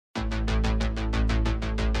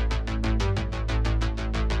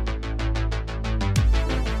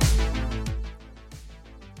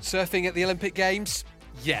Surfing at the Olympic Games?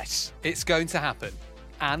 Yes, it's going to happen.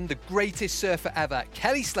 And the greatest surfer ever,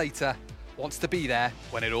 Kelly Slater, wants to be there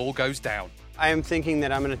when it all goes down. I am thinking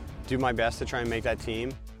that I'm going to do my best to try and make that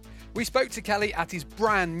team. We spoke to Kelly at his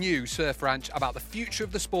brand new surf ranch about the future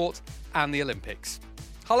of the sport and the Olympics.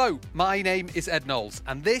 Hello, my name is Ed Knowles,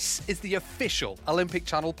 and this is the official Olympic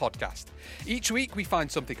Channel podcast. Each week we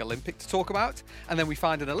find something Olympic to talk about, and then we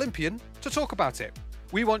find an Olympian to talk about it.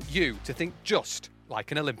 We want you to think just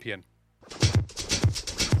like an Olympian.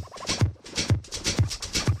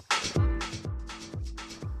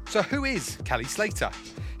 So who is Kelly Slater?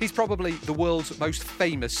 He's probably the world's most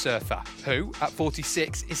famous surfer, who, at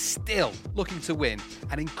 46, is still looking to win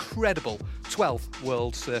an incredible 12th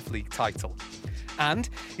World Surf League title. And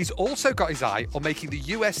he's also got his eye on making the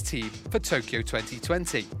US team for Tokyo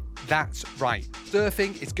 2020. That's right,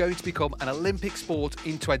 surfing is going to become an Olympic sport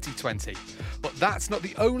in 2020. But that's not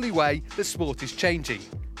the only way the sport is changing.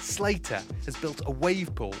 Slater has built a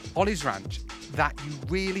wave pool on his ranch that you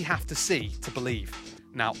really have to see to believe.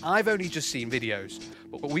 Now, I've only just seen videos,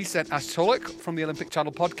 but we sent Ash Tulloch from the Olympic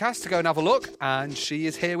Channel podcast to go and have a look, and she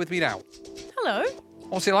is here with me now. Hello.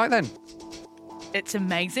 What's it like then? It's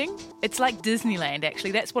amazing. It's like Disneyland,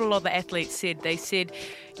 actually. That's what a lot of the athletes said. They said,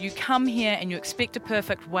 you come here and you expect a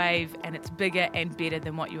perfect wave, and it's bigger and better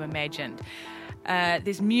than what you imagined.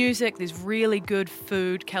 There's music, there's really good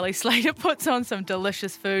food. Kelly Slater puts on some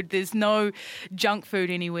delicious food. There's no junk food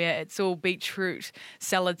anywhere. It's all beetroot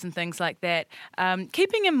salads and things like that.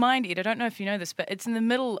 Keeping in mind, Ed, I don't know if you know this, but it's in the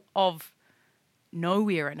middle of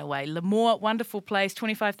nowhere in a way. Lemoore, wonderful place,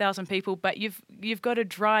 25,000 people, but you've got to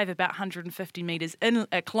drive about 150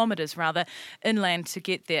 kilometres inland to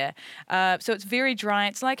get there. So it's very dry.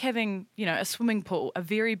 It's like having, a swimming pool, a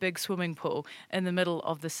very big swimming pool in the middle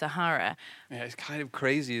of the Sahara. Yeah, it's kind of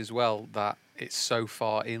crazy as well that it's so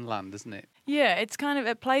far inland, isn't it? Yeah,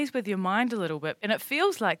 it plays with your mind a little bit, and it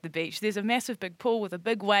feels like the beach. There's a massive big pool with a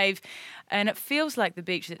big wave, and it feels like the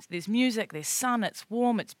beach. There's music, there's sun, it's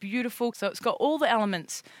warm, it's beautiful. So it's got all the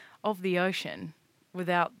elements of the ocean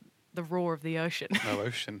without the roar of the ocean. No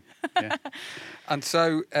ocean, yeah. And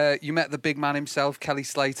so you met the big man himself, Kelly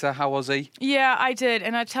Slater. How was he? Yeah, I did.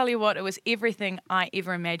 And I tell you what, it was everything I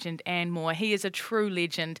ever imagined and more. He is a true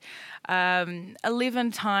legend.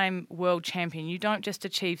 11-time world champion. You don't just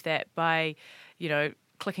achieve that by,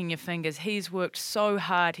 clicking your fingers. He's worked so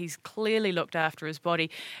hard. He's clearly looked after his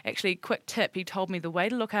body. Actually, quick tip, he told me the way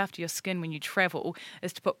to look after your skin when you travel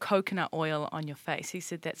is to put coconut oil on your face. He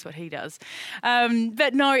said that's what he does.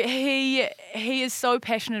 But no, he is so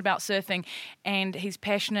passionate about surfing, and he's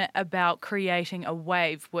passionate about creating a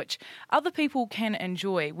wave which other people can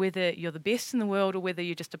enjoy, whether you're the best in the world or whether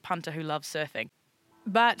you're just a punter who loves surfing.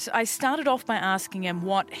 But I started off by asking him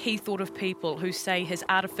what he thought of people who say his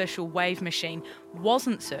artificial wave machine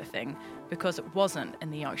wasn't surfing because it wasn't in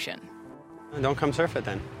the ocean. Don't come surf it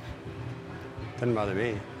then. Doesn't bother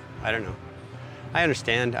me. I don't know. I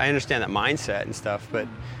understand that mindset and stuff, but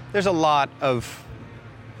there's a lot of...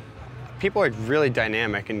 People are really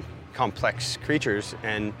dynamic and complex creatures,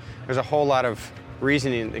 and there's a whole lot of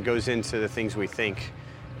reasoning that goes into the things we think.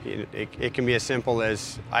 It can be as simple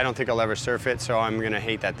as, I don't think I'll ever surf it, so I'm going to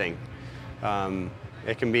hate that thing.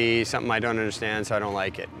 It can be something I don't understand, so I don't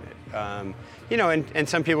like it. And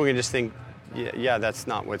some people can just think, yeah, that's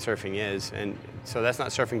not what surfing is, and so that's not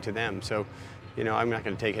surfing to them. So, I'm not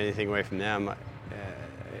going to take anything away from them.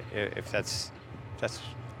 If that's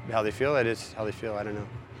how they feel, it is how they feel. I don't know.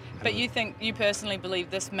 But you personally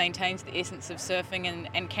believe this maintains the essence of surfing,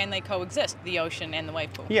 and can they coexist, the ocean and the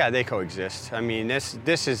wave pool? Yeah, they coexist. I mean, this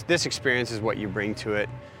experience is what you bring to it.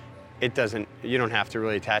 You don't have to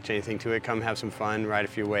really attach anything to it. Come have some fun, ride a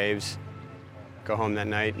few waves, go home that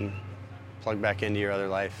night and plug back into your other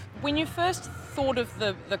life. When you first thought of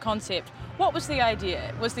the concept, what was the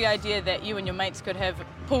idea? Was the idea that you and your mates could have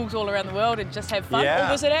pools all around the world and just have fun? Yeah.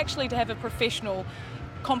 Or was it actually to have a professional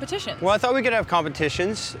competitions? Well, I thought we could have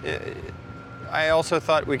competitions. I also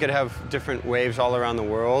thought we could have different waves all around the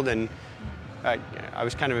world, and I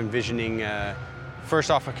was kind of envisioning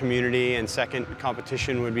first off a community, and second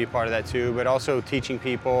competition would be part of that too, but also teaching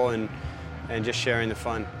people and just sharing the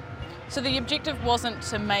fun. So the objective wasn't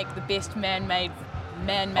to make the best man-made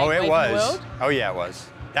wave in the world? Oh yeah, it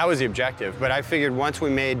was. That was the objective, but I figured once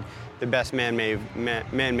we made the best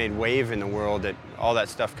man-made wave in the world, that all that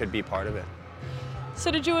stuff could be part of it. So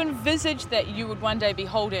did you envisage that you would one day be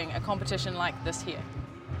holding a competition like this here?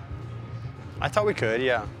 I thought we could,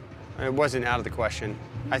 yeah. It wasn't out of the question.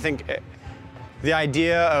 I think the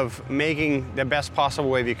idea of making the best possible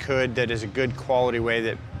wave you could that is a good quality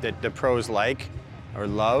way that the pros like or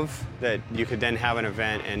love, that you could then have an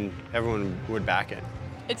event and everyone would back it.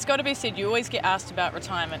 It's got to be said, you always get asked about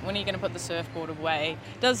retirement. When are you going to put the surfboard away?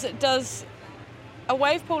 Does a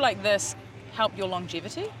wave pool like this help your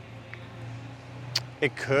longevity?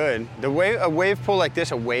 It could. A wave pool like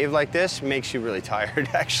this, a wave like this, makes you really tired,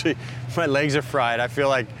 actually. My legs are fried. I feel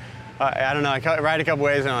like, I don't know, I ride a couple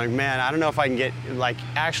waves and I'm like, man, I don't know if I can get like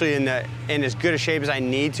actually in as good a shape as I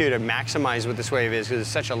need to maximize what this wave is, because it's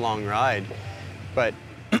such a long ride. But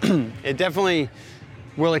it definitely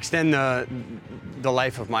will extend the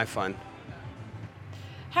life of my fun.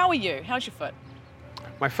 How are you? How's your foot?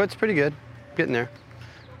 My foot's pretty good, getting there.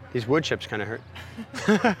 These wood chips kind of hurt.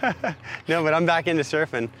 No, but I'm back into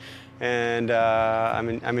surfing, and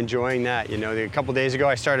I'm enjoying that. You know, a couple days ago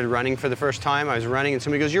I started running for the first time. I was running and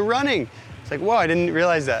somebody goes, "You're running." It's like, whoa, I didn't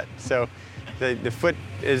realize that. So the foot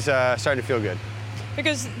is starting to feel good.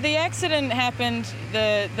 Because the accident happened,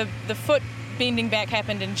 the foot bending back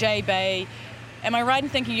happened in J Bay. Am I right in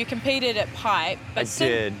thinking you competed at Pipe? But I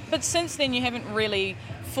did. But since then you haven't really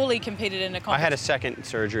fully competed in a competition. I had a second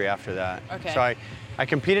surgery after that. Okay. So I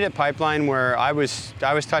competed at Pipeline where I was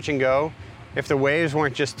touch and go. If the waves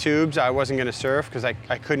weren't just tubes, I wasn't going to surf because I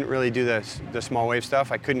couldn't really do the small wave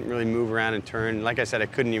stuff. I couldn't really move around and turn. Like I said, I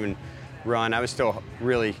couldn't even run. I was still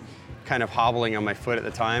really kind of hobbling on my foot at the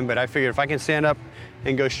time. But I figured if I can stand up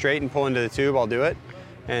and go straight and pull into the tube, I'll do it.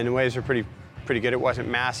 And the waves were pretty good. It wasn't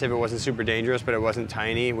massive, it wasn't super dangerous, but it wasn't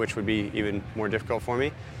tiny, which would be even more difficult for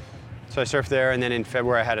me. So I surfed there, and then in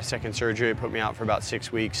February I had a second surgery. It put me out for about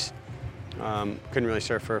 6 weeks. Couldn't really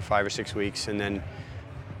surf for 5 or 6 weeks, and then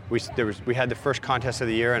we had the first contest of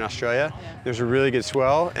the year in Australia. Yeah. There was a really good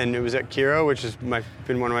swell, and it was at Kiro, which has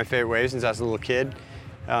been one of my favorite waves since I was a little kid.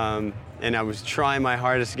 And I was trying my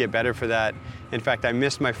hardest to get better for that. In fact, I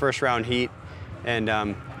missed my first round heat, and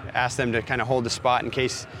asked them to kind of hold the spot in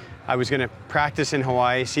case I was going to practice in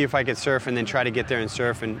Hawaii, see if I could surf, and then try to get there and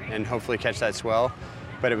surf and hopefully catch that swell.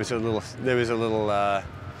 But I was being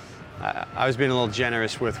a little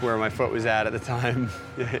generous with where my foot was at the time.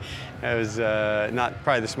 It was not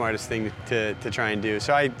probably the smartest thing to try and do.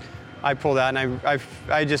 So I pulled out, and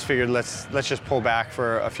I just figured let's just pull back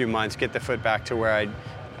for a few months, get the foot back to where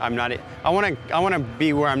I'm not. I want to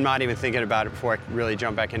be where I'm not even thinking about it before I really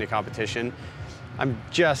jump back into competition. I'm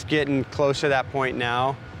just getting close to that point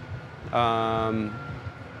now. I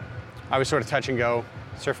was sort of touch and go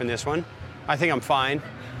surfing this one. I think I'm fine,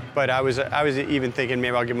 but I was even thinking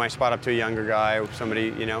maybe I'll give my spot up to a younger guy or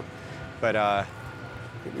somebody, you know. But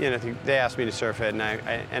they asked me to surf it, and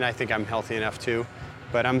I think I'm healthy enough too.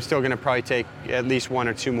 But I'm still going to probably take at least 1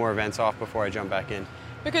 or 2 more events off before I jump back in.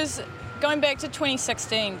 Because going back to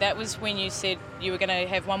 2016, that was when you said you were going to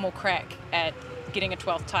have one more crack at getting a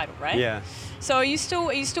 12th title, right? Yeah. So are you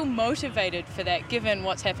still motivated for that, given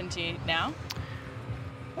what's happened to you now?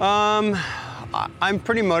 I'm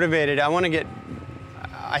pretty motivated.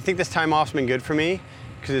 I think this time off's been good for me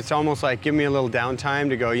because it's almost like give me a little downtime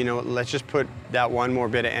to go, you know, let's just put that one more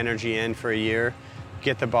bit of energy in for a year,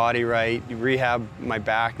 get the body right, rehab my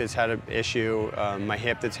back that's had an issue, my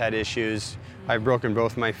hip that's had issues. I've broken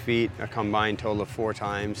both my feet, a combined total of 4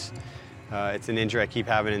 times. It's an injury I keep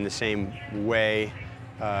having in the same way.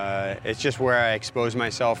 It's just where I expose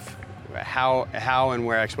myself, how and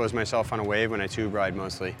where I expose myself on a wave when I tube ride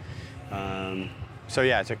mostly. So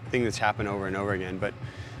yeah, it's a thing that's happened over and over again. But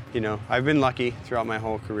you know, I've been lucky throughout my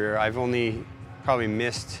whole career. I've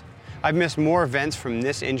missed more events from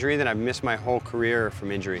this injury than I've missed my whole career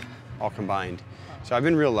from injury, all combined. So I've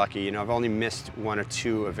been real lucky. You know, I've only missed 1 or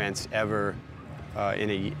 2 events ever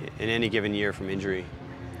in any given year from injury.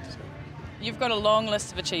 You've got a long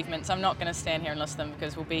list of achievements. I'm not going to stand here and list them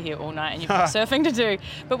because we'll be here all night and you've got surfing to do.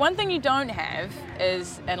 But one thing you don't have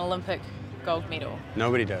is an Olympic gold medal.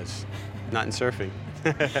 Nobody does. Not in surfing.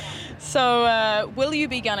 So will you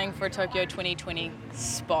be gunning for a Tokyo 2020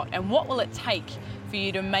 spot? And what will it take for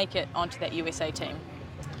you to make it onto that USA team?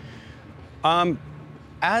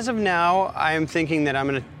 As of now, I am thinking that I'm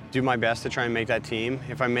going to do my best to try and make that team.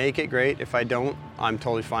 If I make it, great. If I don't, I'm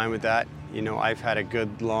totally fine with that. You know, I've had a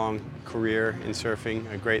good long career in surfing,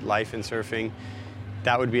 a great life in surfing.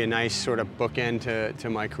 That would be a nice sort of bookend to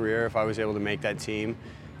my career if I was able to make that team.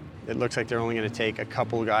 It looks like they're only going to take a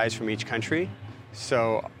couple guys from each country.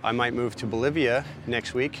 So I might move to Bolivia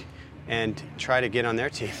next week and try to get on their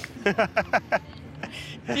team.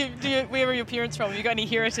 Where are your parents from? Have you got any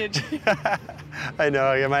heritage? I know,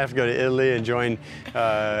 I might have to go to Italy and join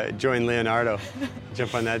Leonardo,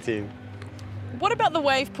 jump on that team. What about the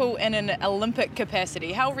wave pool in an Olympic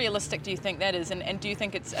capacity? How realistic do you think that is, and do you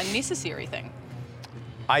think it's a necessary thing?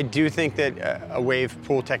 I do think that a wave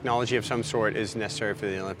pool technology of some sort is necessary for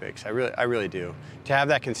the Olympics. I really do. To have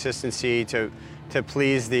that consistency, to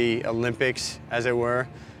please the Olympics, as it were,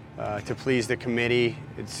 to please the committee,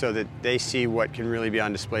 so that they see what can really be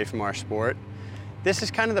on display from our sport. This is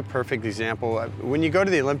kind of the perfect example. When you go to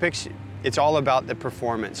the Olympics, it's all about the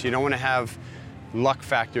performance. You don't want to have luck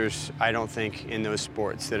factors, I don't think, in those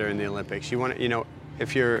sports that are in the Olympics. You want to,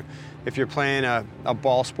 if you're playing a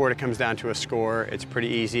ball sport, it comes down to a score. It's pretty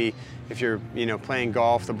easy. If you're playing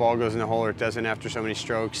golf, the ball goes in the hole or it doesn't after so many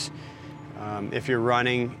strokes. If you're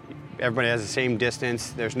running, everybody has the same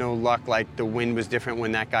distance. There's no luck like the wind was different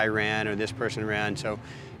when that guy ran or this person ran. So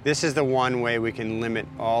this is the one way we can limit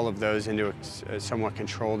all of those into a somewhat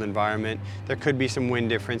controlled environment. There could be some wind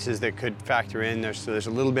differences that could factor in. There's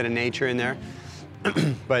a little bit of nature in there.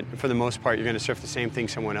 But for the most part, you're going to surf the same thing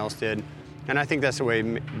someone else did. And I think that's the way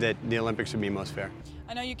that the Olympics would be most fair.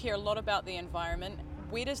 I know you care a lot about the environment.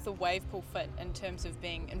 Where does the wave pool fit in terms of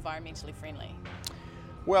being environmentally friendly?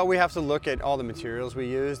 Well, we have to look at all the materials we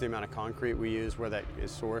use, the amount of concrete we use, where that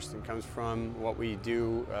is sourced and comes from, what we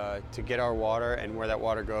do to get our water and where that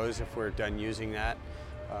water goes if we're done using that.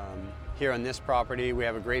 Here on this property, we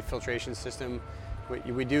have a great filtration system.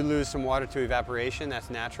 We do lose some water to evaporation. That's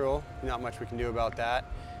natural. Not much we can do about that.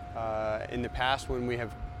 In the past, when we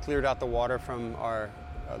have cleared out the water from our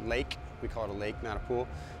lake, we call it a lake, not a pool.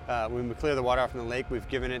 When we clear the water out from the lake, we've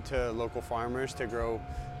given it to local farmers to grow.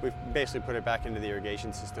 We've basically put it back into the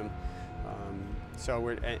irrigation system.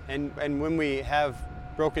 And when we have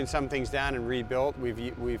broken some things down and rebuilt,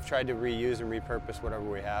 we've tried to reuse and repurpose whatever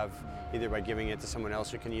we have, either by giving it to someone else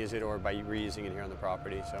who can use it or by reusing it here on the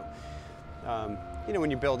property. So, when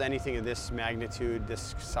you build anything of this magnitude,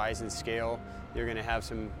 this size and scale, you're going to have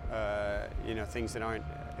some, things that aren't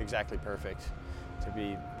exactly perfect, to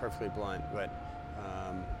be perfectly blunt. But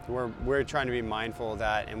we're trying to be mindful of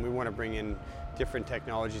that, and we want to bring in different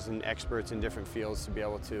technologies and experts in different fields to be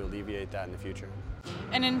able to alleviate that in the future.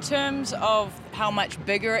 And in terms of how much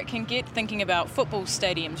bigger it can get, thinking about football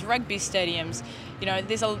stadiums, rugby stadiums,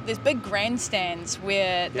 there's big grandstands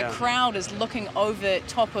where the crowd is looking over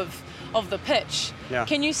top of the pitch. Yeah.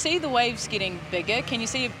 Can you see the waves getting bigger? Can you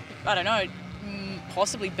see,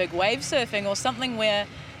 possibly big wave surfing or something where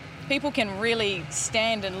people can really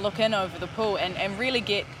stand and look in over the pool and really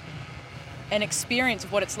get an experience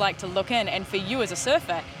of what it's like to look in, and for you as a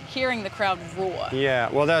surfer, hearing the crowd roar? Yeah,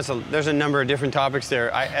 well, there's a number of different topics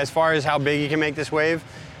there. As far as how big you can make this wave,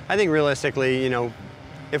 I think realistically,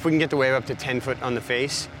 if we can get the wave up to 10 foot on the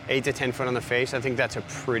face, 8 to 10 foot on the face, I think that's a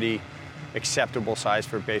pretty acceptable size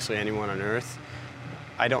for basically anyone on Earth.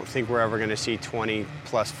 I don't think we're ever going to see 20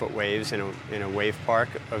 plus foot waves in a wave park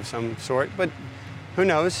of some sort, but who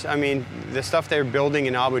knows? I mean, the stuff they're building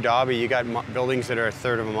in Abu Dhabi, you got buildings that are a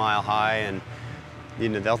third of a mile high, and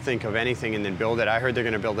they'll think of anything and then build it. I heard they're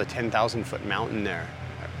going to build a 10,000 foot mountain there.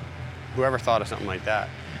 Whoever thought of something like that?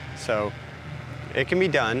 So it can be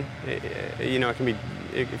done. It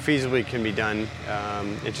feasibly can be done.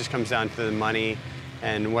 It just comes down to the money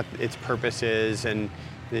and what its purpose is, and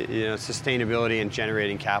sustainability and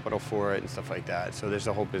generating capital for it and stuff like that. So there's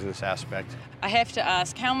a whole business aspect. I have to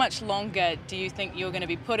ask, how much longer do you think you're going to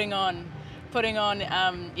be putting on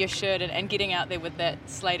your shirt and getting out there with that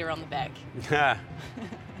Slater on the back?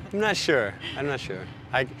 I'm not sure.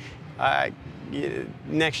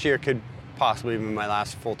 Next year could possibly be my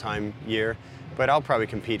last full-time year, but I'll probably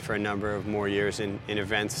compete for a number of more years in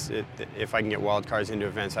events. If I can get wild cards into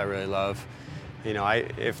events I really love.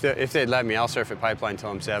 If they'd let me, I'll surf at Pipeline until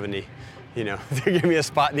I'm 70. They give me a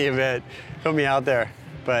spot in the event, put me out there.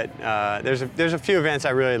 But there's a few events I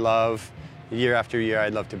really love, year after year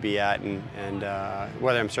I'd love to be at, and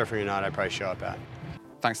whether I'm surfing or not, I'd probably show up at.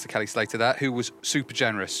 Thanks to Kelly Slater there, who was super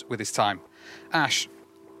generous with his time. Ash,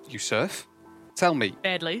 you surf? Tell me.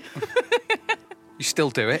 Badly. You still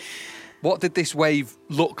do it. What did this wave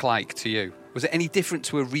look like to you? Was it any different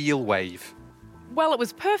to a real wave? Well, it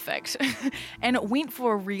was perfect, and it went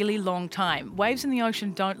for a really long time. Waves in the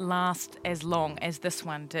ocean don't last as long as this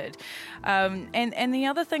one did. And the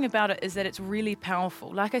other thing about it is that it's really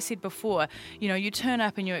powerful. Like I said before, you turn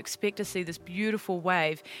up and you expect to see this beautiful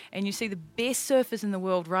wave, and you see the best surfers in the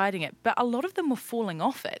world riding it, but a lot of them were falling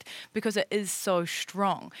off it because it is so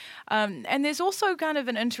strong. And there's also kind of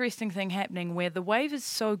an interesting thing happening where the wave is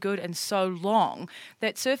so good and so long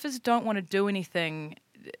that surfers don't want to do anything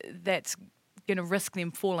that's going to risk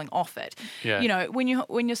them falling off it. Yeah. When you're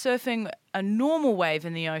surfing a normal wave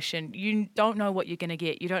in the ocean, you don't know what you're going to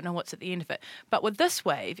get. You don't know what's at the end of it. But with this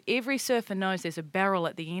wave, every surfer knows there's a barrel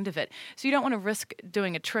at the end of it. So you don't want to risk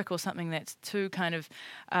doing a trick or something that's too kind of...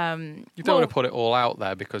 you don't want to put it all out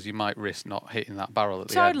there because you might risk not hitting that barrel at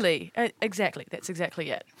the end. Totally. Exactly. That's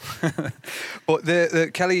exactly it. But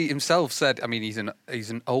the Kelly himself said, I mean, he's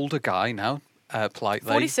an older guy now, politely.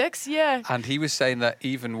 46, yeah. And he was saying that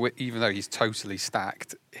even though he's totally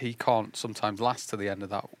stacked, he can't sometimes last to the end of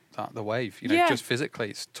the wave. Just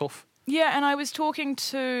physically, it's tough. Yeah, and I was talking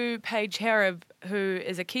to Paige Harab, who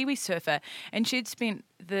is a Kiwi surfer, and she'd spent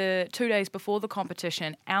the 2 days before the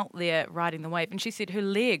competition out there riding the wave, and she said her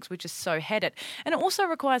legs were just so had it. And it also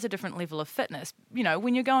requires a different level of fitness.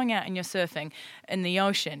 When you're going out and you're surfing in the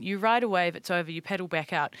ocean, you ride a wave, it's over, you paddle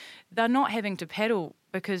back out. They're not having to paddle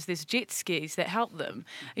because there's jet skis that help them.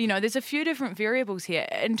 There's a few different variables here.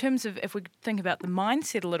 In terms of, if we think about the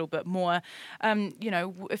mindset a little bit more,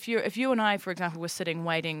 if you and I, for example, were sitting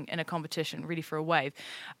waiting in a competition, ready for a wave,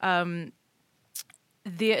 there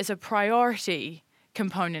is a priority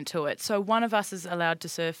component to it. So one of us is allowed to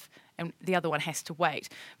surf and the other one has to wait.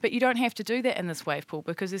 But you don't have to do that in this wave pool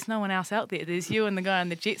because there's no one else out there. There's you and the guy on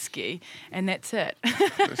the jet ski, and that's it.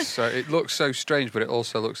 So it looks so strange, but it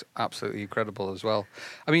also looks absolutely incredible as well.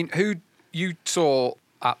 I mean, who you saw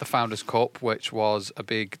at the Founders Cup, which was a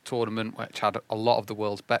big tournament which had a lot of the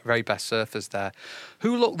world's very best surfers there.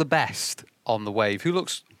 Who looked the best on the wave? Who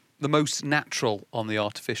looks the most natural on the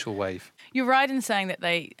artificial wave? You're right in saying that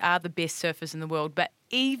they are the best surfers in the world, but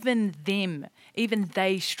even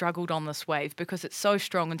they struggled on this wave because it's so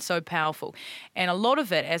strong and so powerful. And a lot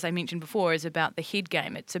of it, as I mentioned before, is about the head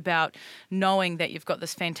game. It's about knowing that you've got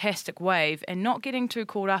this fantastic wave and not getting too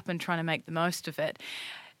caught up in trying to make the most of it.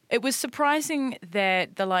 It was surprising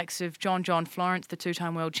that the likes of John Florence, the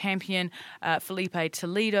two-time world champion, Felipe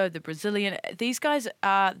Toledo, the Brazilian, these guys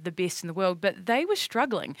are the best in the world, but they were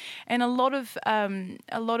struggling. And a lot of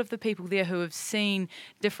the people there who have seen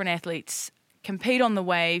different athletes compete on the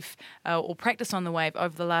wave or practice on the wave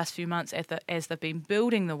over the last few months as they've been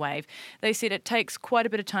building the wave, they said it takes quite a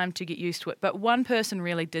bit of time to get used to it. But one person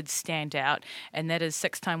really did stand out, and that is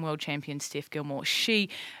six-time world champion Steph Gilmore.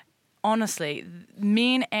 Honestly,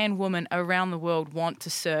 men and women around the world want to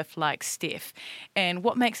surf like Steph. And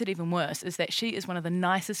what makes it even worse is that she is one of the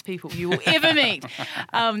nicest people you will ever meet.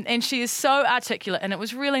 And she is so articulate, and it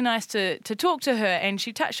was really nice to talk to her. And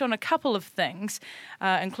she touched on a couple of things,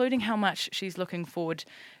 including how much she's looking forward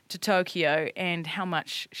to Tokyo and how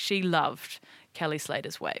much she loved Kelly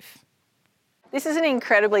Slater's wave. This is an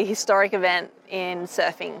incredibly historic event in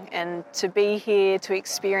surfing, and to be here to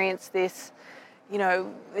experience this,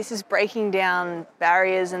 this is breaking down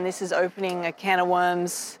barriers, and this is opening a can of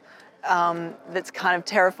worms that's kind of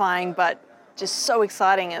terrifying but just so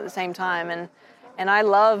exciting at the same time. And I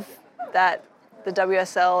love that the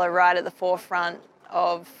WSL are right at the forefront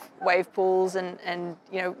of wave pools, and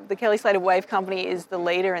the Kelly Slater Wave Company is the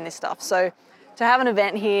leader in this stuff. So to have an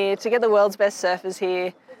event here, to get the world's best surfers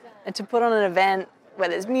here, and to put on an event where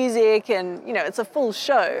there's music and, it's a full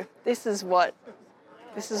show, this is what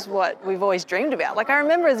we've always dreamed about. Like, I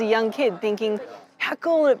remember as a young kid thinking, how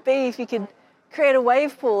cool would it be if you could create a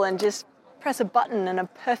wave pool and just press a button and a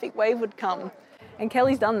perfect wave would come? And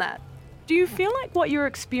Kelly's done that. Do you feel like what you're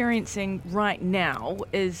experiencing right now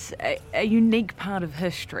is a unique part of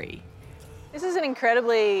history? This is an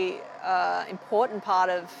incredibly important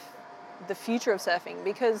part of the future of surfing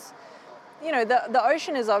because, the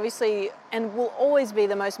ocean is obviously and will always be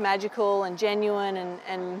the most magical and genuine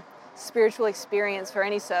and spiritual experience for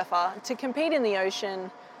any surfer. To compete in the ocean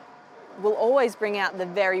will always bring out the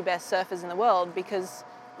very best surfers in the world, because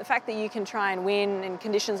the fact that you can try and win in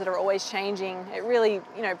conditions that are always changing, it really,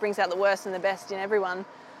 brings out the worst and the best in everyone.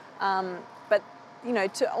 But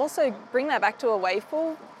to also bring that back to a wave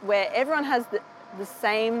pool where everyone has the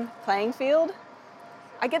same playing field,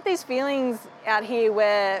 I get these feelings out here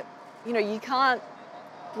where, you can't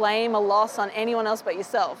blame a loss on anyone else but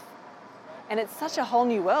yourself. And it's such a whole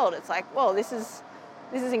new world. It's like, whoa, this is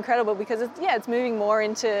incredible, because it's moving more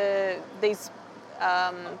into these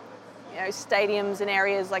stadiums and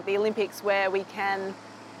areas like the Olympics where we can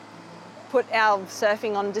put our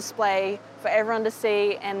surfing on display for everyone to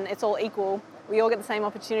see, and it's all equal. We all get the same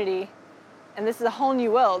opportunity, and this is a whole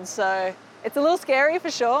new world. So it's a little scary for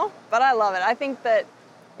sure, but I love it. I think that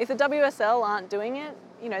if the WSL aren't doing it,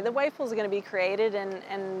 the wave pools are going to be created,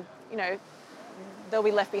 and they'll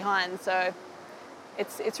be left behind. So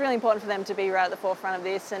it's really important for them to be right at the forefront of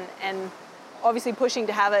this, and obviously pushing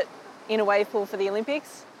to have it in a wave pool for the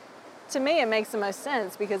Olympics. To me, it makes the most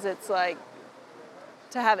sense, because it's like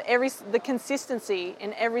to have the consistency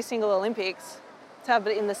in every single Olympics to have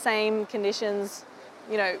it in the same conditions.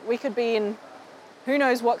 You know, we could be in who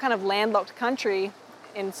knows what kind of landlocked country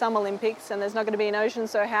in some Olympics, and there's not going to be an ocean,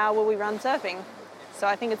 so how will we run surfing? So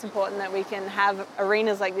I think it's important that we can have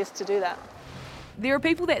arenas like this to do that. There are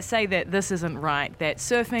people that say that this isn't right, that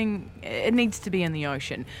surfing, it needs to be in the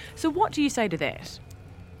ocean. So what do you say to that?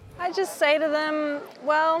 I just say to them,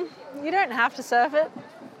 well, you don't have to surf it.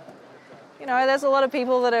 You know, there's a lot of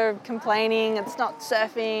people that are complaining it's not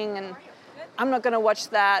surfing and I'm not going to watch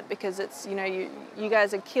that because it's, you know, you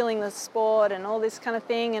guys are killing the sport and all this kind of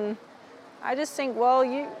thing. And I just think, well,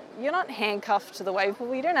 you're not handcuffed to the wave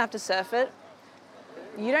pool. You don't have to surf it.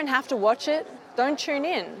 You don't have to watch it. Don't tune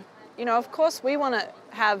in. You know, of course, we want to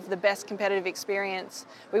have the best competitive experience.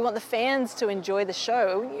 We want the fans to enjoy the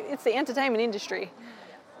show. It's the entertainment industry.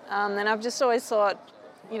 And I've just always thought,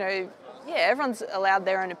 you know, yeah, everyone's allowed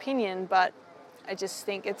their own opinion, but I just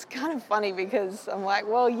think it's kind of funny because I'm like,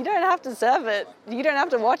 well, you don't have to surf it. You don't have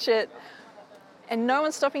to watch it. And no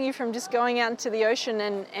one's stopping you from just going out into the ocean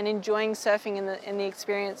and enjoying surfing in the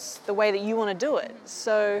experience the way that you want to do it.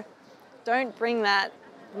 So don't bring that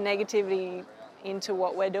negativity into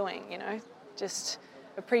what we're doing, you know. Just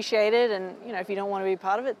appreciate it, and, you know, if you don't want to be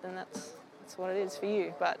part of it, then that's what it is for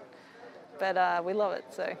you. But we love it,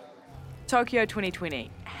 so. Tokyo 2020,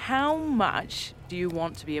 how much do you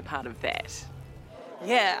want to be a part of that?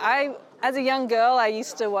 Yeah, as a young girl, I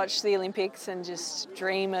used to watch the Olympics and just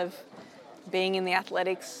dream of being in the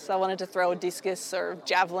athletics. I wanted to throw a discus or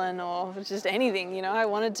javelin or just anything, you know. I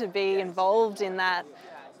wanted to be involved in that.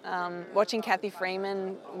 Watching Kathy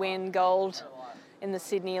Freeman win gold in the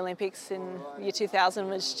Sydney Olympics in year 2000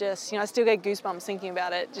 was just, you know, I still get goosebumps thinking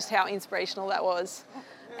about it, just how inspirational that was.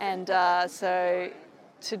 And so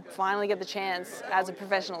to finally get the chance as a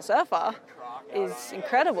professional surfer is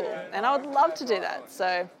incredible. And I would love to do that.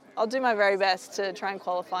 So I'll do my very best to try and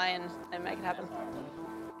qualify and make it happen.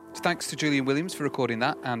 Thanks to Julian Williams for recording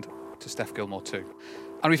that, and to Steph Gilmore too.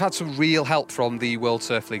 And we've had some real help from the World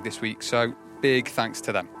Surf League this week, so big thanks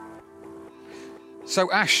to them.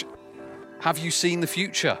 So Ash, have you seen the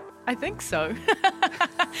future? I think so.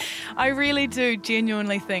 I really do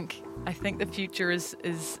genuinely think the future is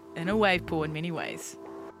in a wave pool in many ways.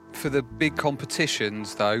 For the big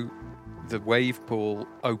competitions, though, the wave pool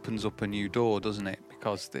opens up a new door, doesn't it?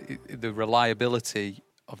 Because the reliability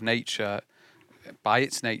of nature, by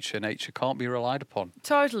its nature can't be relied upon.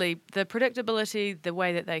 Totally. The predictability, the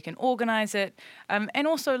way that they can organise it. And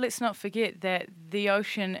also, let's not forget that the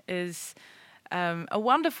ocean is a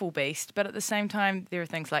wonderful beast, but at the same time, there are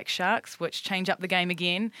things like sharks, which change up the game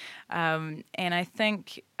again. And I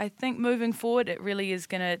think moving forward, it really is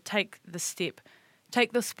going to take the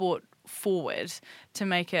sport forward to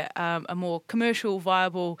make it a more commercial,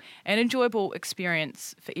 viable and enjoyable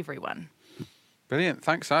experience for everyone. Brilliant.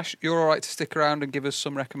 Thanks, Ash. You're all right to stick around and give us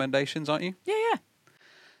some recommendations, aren't you? Yeah.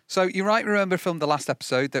 So you might remember from the last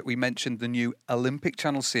episode that we mentioned the new Olympic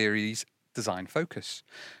Channel series, Design Focus.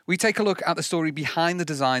 We take a look at the story behind the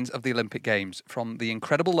designs of the Olympic Games, from the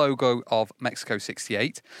incredible logo of Mexico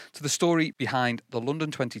 68 to the story behind the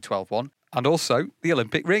London 2012 one, and also the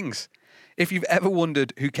Olympic rings. If you've ever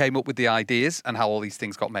wondered who came up with the ideas and how all these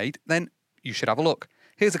things got made, then you should have a look.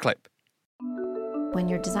 Here's a clip. When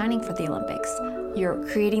you're designing for the Olympics, you're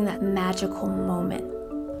creating that magical moment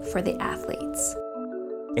for the athletes.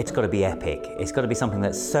 It's got to be epic. It's got to be something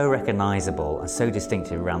that's so recognisable and so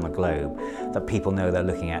distinctive around the globe that people know they're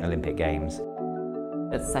looking at Olympic Games.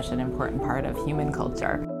 It's such an important part of human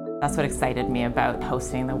culture. That's what excited me about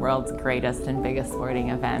hosting the world's greatest and biggest sporting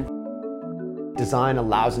event. Design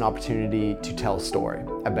allows an opportunity to tell a story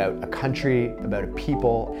about a country, about a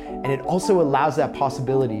people, and it also allows that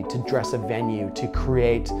possibility to dress a venue, to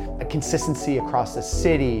create a consistency across the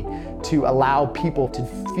city, to allow people to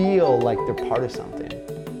feel like they're part of something.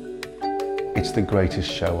 It's the greatest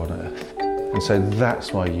show on earth. And so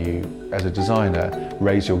that's why you, as a designer,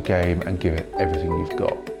 raise your game and give it everything you've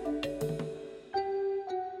got.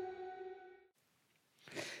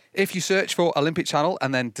 If you search for Olympic Channel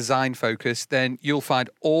and then Design Focus, then you'll find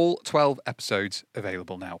all 12 episodes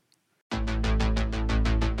available now.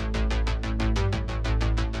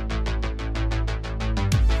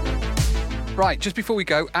 Right, just before we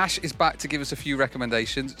go, Ash is back to give us a few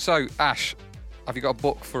recommendations. So, Ash, have you got a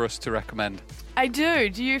book for us to recommend? I do.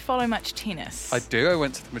 Do you follow much tennis? I do. I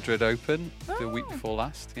went to the Madrid Open the week before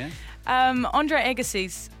last, yeah. Andre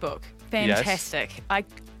Agassi's book, fantastic. Yes.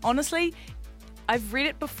 I've read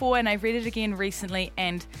it before and I read it again recently,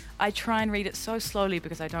 and I try and read it so slowly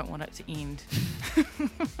because I don't want it to end.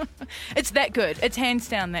 It's that good. It's hands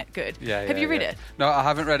down that good. Have you read it? No, I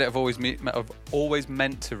haven't read it. I've always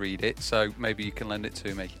meant to read it, so maybe you can lend it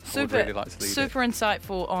to me. I would really like to read it. Super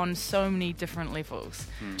insightful on so many different levels.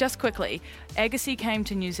 Just quickly, Agassi came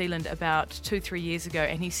to New Zealand about 2-3 years ago,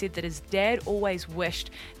 and he said that his dad always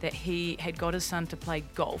wished that he had got his son to play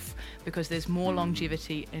golf because there's more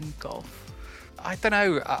longevity in golf. I don't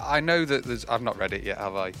know. I know that I've not read it yet,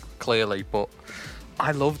 have I? Clearly, but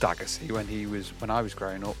I loved Agassi when I was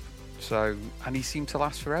growing up. So, and he seemed to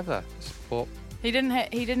last forever. But he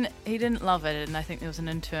didn't love it, and I think there was an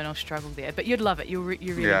internal struggle there. But you'd love it. You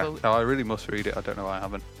really will. No, I really must read it. I don't know why I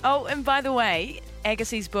haven't. Oh, and by the way,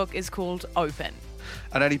 Agassi's book is called Open.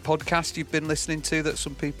 And any podcast you've been listening to that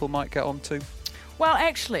some people might get onto? Well,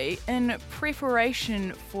 actually, in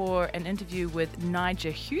preparation for an interview with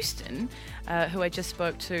Nigel Houston, who I just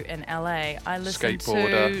spoke to in LA, I listened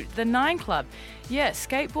to the 9 Club. Yeah,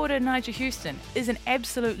 skateboarder Nigel Houston is an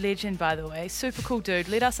absolute legend, by the way. Super cool dude.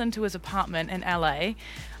 Led us into his apartment in LA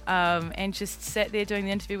and just sat there doing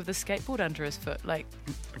the interview with a skateboard under his foot.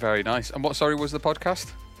 Very nice. And what was the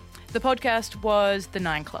podcast? The podcast was the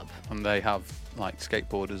 9 Club. And they have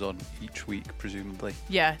skateboarders on each week, presumably.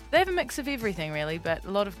 Yeah, they have a mix of everything, really, but a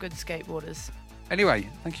lot of good skateboarders. Anyway,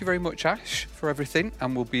 thank you very much, Ash, for everything,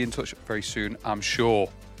 and we'll be in touch very soon, I'm sure.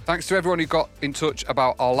 Thanks to everyone who got in touch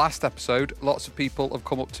about our last episode. Lots of people have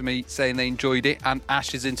come up to me saying they enjoyed it, and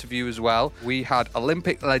Ash's interview as well. We had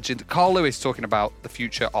Olympic legend Carl Lewis talking about the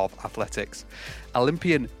future of athletics.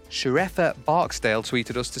 Olympian Sharefa Barksdale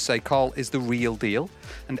tweeted us to say Carl is the real deal.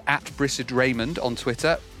 And at Brissard Raymond on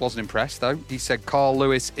Twitter, wasn't impressed though. He said Carl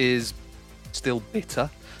Lewis is still bitter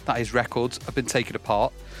that his records have been taken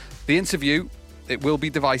apart. The interview, it will be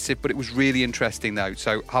divisive, but it was really interesting though,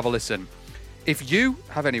 so have a listen. If you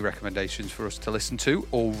have any recommendations for us to listen to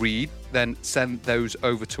or read, then send those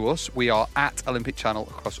over to us. We are at Olympic Channel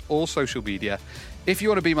across all social media. If you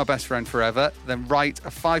want to be my best friend forever, then write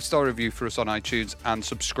a 5-star review for us on iTunes and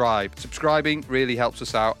subscribe. Subscribing really helps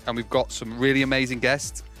us out, and we've got some really amazing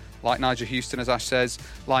guests, like Nigel Houston, as Ash says,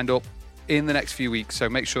 lined up in the next few weeks. So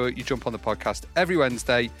make sure you jump on the podcast every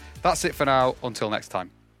Wednesday. That's it for now. Until next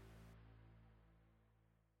time.